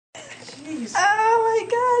Jeez. Oh my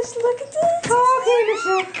gosh, look at this. Oh, okay,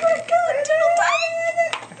 Michelle. Quick, go, turtle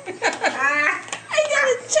time. I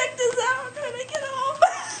gotta check this out when I get home.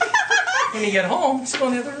 When you get home, just go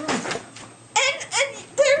in the other room. And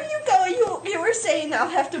there you go. You were saying I'll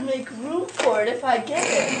have to make room for it if I get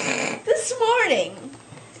it. This morning.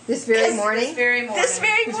 This very morning? This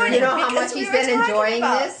very morning. You know how much he's been enjoying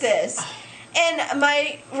this? And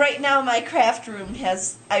right now my craft room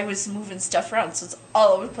I was moving stuff around, so it's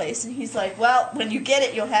all over the place. And he's like, well, when you get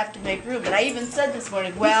it, you'll have to make room. And I even said this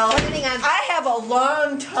morning, well, I have a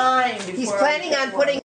long time before he's planning on putting